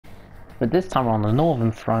but this time on the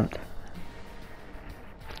northern front.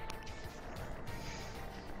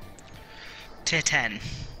 Tier 10.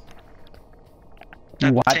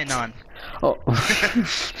 No, What? Tier 9. Oh.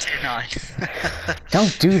 Tier 9.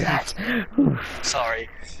 Don't do that. Sorry.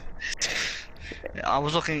 I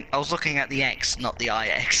was looking at the X, not the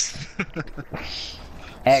IX.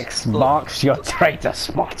 Xbox, your traitor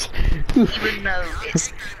spot. Even though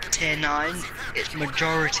it's Tier 9, it's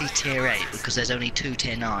majority Tier 8 because there's only 2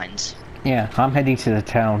 Tier 9s. Yeah, I'm heading to the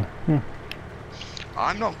town.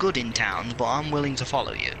 I'm not good in towns, but I'm willing to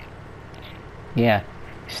follow you. Yeah,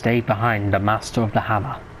 stay behind the master of the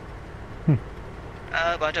hammer.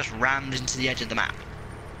 But I just rammed into the edge of the map.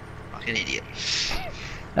 Like an idiot.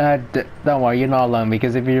 Don't worry, you're not alone,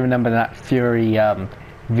 because if you remember that Fury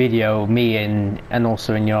video, me and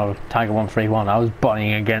also in your Tiger 131, I was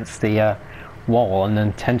butting against the wall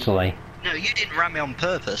unintentionally. No, you didn't ram me on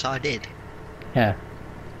purpose, I did. Yeah.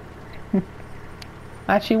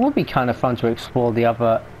 Actually, it would be kind of fun to explore the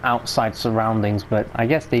other outside surroundings, but I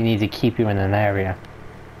guess they need to keep you in an area.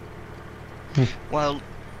 Well,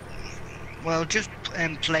 just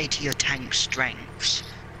play to your tank's strengths,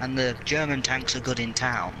 and the German tanks are good in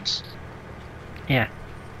towns. Yeah.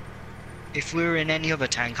 If we were in any other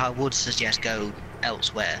tank, I would suggest go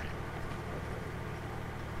elsewhere.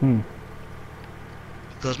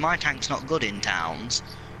 Because my tank's not good in towns,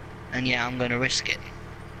 and yeah, I'm going to risk it.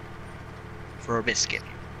 For a biscuit.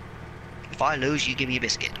 If I lose, you give me a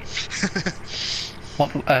biscuit.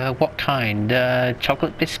 What kind?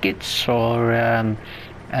 Chocolate biscuits or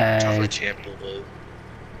Chocolate chip.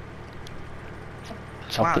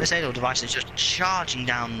 Wow, this aerial device is just charging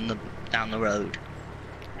down the road.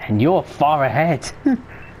 And you're far ahead.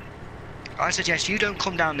 I suggest you don't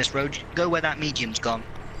come down this road. Go where that medium's gone.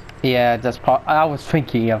 Yeah, that's part. I was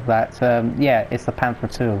thinking of that. Yeah, it's the Panther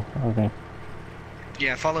 2. Okay.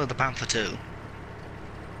 Yeah, follow the Panther 2.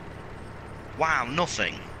 Wow,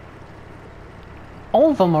 nothing.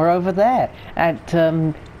 All of them are over there at GH.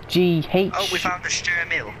 Oh, we found a stir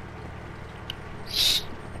mill.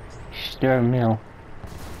 Stir mill.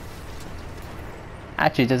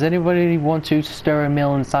 Actually, does anybody want to stir a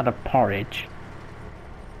mill inside of porridge?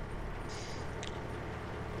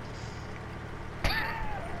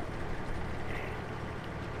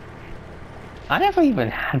 I never even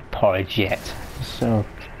had porridge yet, so...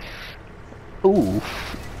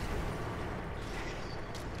 Oof.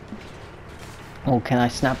 Oh, can I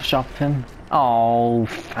snapshot him? Oh,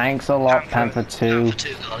 thanks a lot, Panther 2. Panther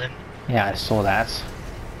 2 got him. Yeah, I saw that.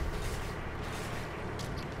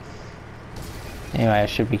 Anyway, I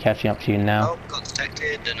should be catching up to you now. Oh, got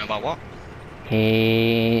detected, don't know about what.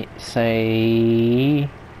 Hey, say...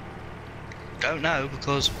 Don't know,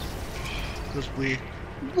 because we...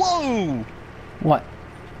 Whoa! What?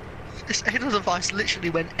 This aerial device literally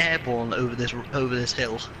went airborne over this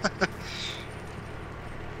hill.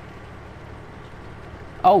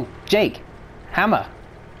 Oh, Jake! Hammer!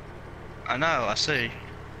 I know, I see.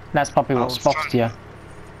 That's probably what spotted you.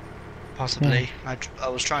 Possibly. I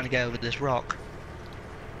was trying to get over this rock.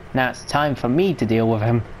 Now it's time for me to deal with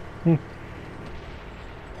him.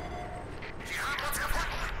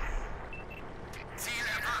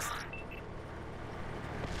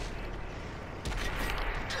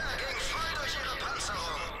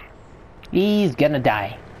 He's gonna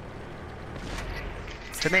die.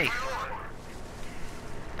 To me.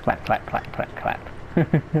 Clap, clap, clap, clap, clap.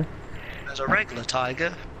 There's a regular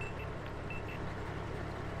tiger.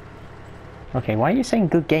 Okay, why are you saying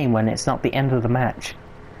good game when it's not the end of the match?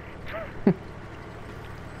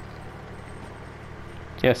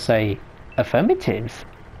 Just say affirmative.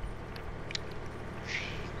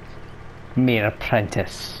 Mere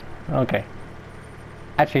apprentice. Okay.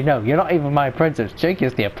 Actually, no, you're not even my apprentice. Jake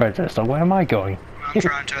is the apprentice, so where am I going? I'm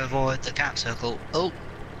trying to avoid the cat circle. Oh,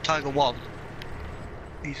 Tiger 1.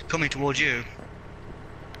 He's coming towards you.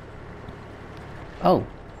 Oh,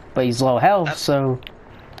 but he's low health, so...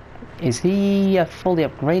 Is he a fully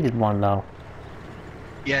upgraded one, though?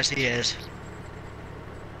 Yes, he is.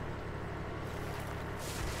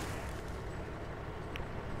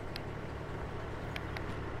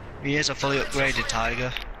 He is a fully upgraded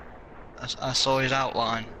tiger. I saw his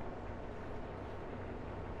outline.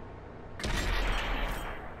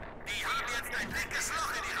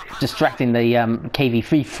 Distracting the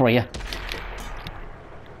KV3 for you.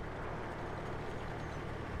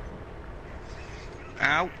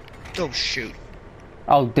 Ow. Oh, shoot.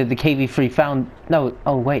 Oh, did the KV3 found... No,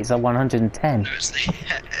 oh wait, it's a 110. No, it's the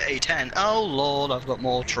A10. Oh, Lord, I've got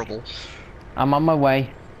more trouble. I'm on my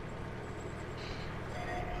way.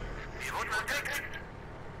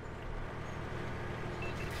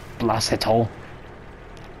 Blast it all.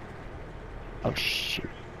 Oh shoot!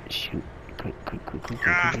 Shoot! Quick! Quick! Quick! Quick! Quick!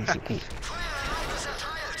 Ah. Quick! Quick! Quick.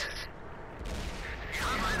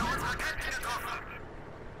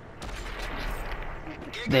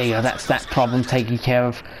 There you go. That's that problem taken care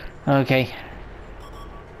of. Okay.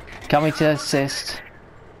 Coming to assist.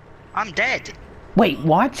 I'm dead. Wait,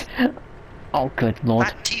 what? Oh, good lord.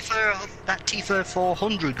 That Tifa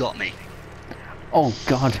 400 got me. Oh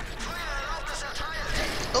god.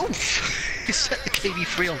 Oof! You set the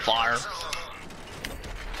KB3 on fire.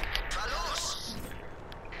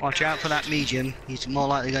 Watch out for that medium. He's more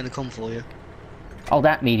likely going to come for you. Oh,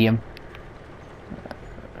 that medium.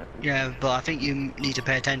 Yeah, but I think you need to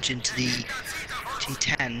pay attention to the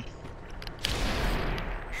T10.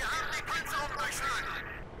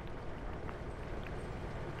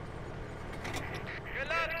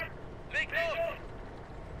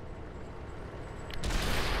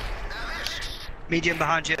 Medium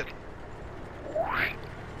behind you.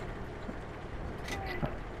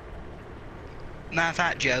 Matter of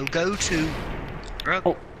fact, Joe, go to.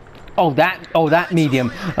 Oh, that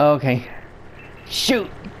medium. Okay.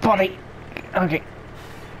 Shoot, buddy. Okay.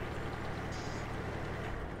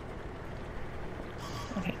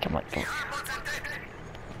 Okay, come on, come on.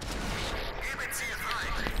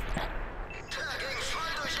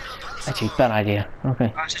 Actually, bad idea.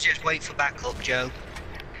 Okay. I suggest wait for backup, Joe.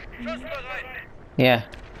 Yeah.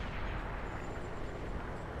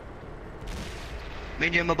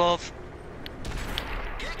 Medium above.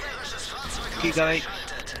 Keep going.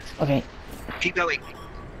 Okay. Keep going.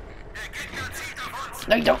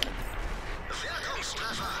 No, you don't.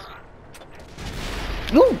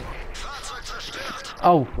 Ooh.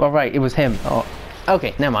 Oh, alright, it was him. Oh,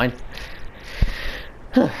 okay, never mind.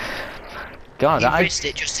 God, He I risked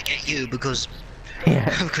it just to get you because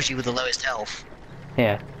yeah, because you were the lowest health.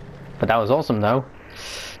 yeah, but that was awesome though.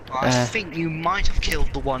 I think you might have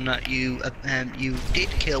killed the one that you did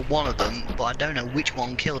kill one of them, but I don't know which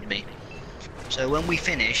one killed me. So when we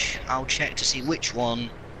finish, I'll check to see which one.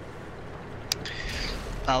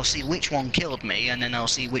 I'll see which one killed me, and then I'll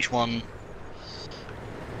see which one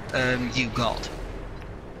you got.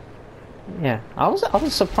 Yeah, I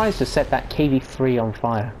was surprised to set that KV3 on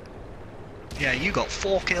fire. Yeah, you got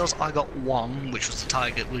 4 kills. I got 1, which was the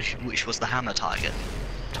target, which was the hammer target.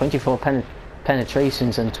 24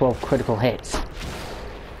 penetrations and 12 critical hits.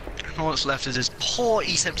 All that's left is this poor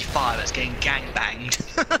E75 that's getting gang banged.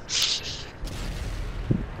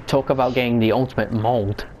 Talk about getting the ultimate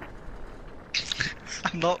mold.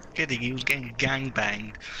 I'm not kidding, he was getting gang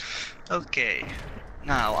banged. Okay,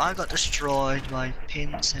 now I got destroyed by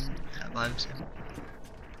pins and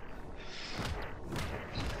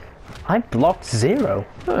I blocked 0.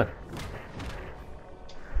 Huh.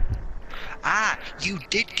 Ah, you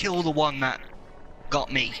did kill the one that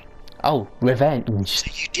got me. Oh, revenge.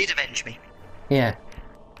 So you did avenge me. Yeah.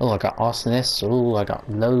 Oh, I got arsonist. Oh, I got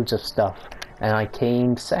loads of stuff. And I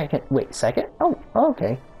came second. Wait, second? Oh,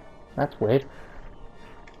 okay. That's weird.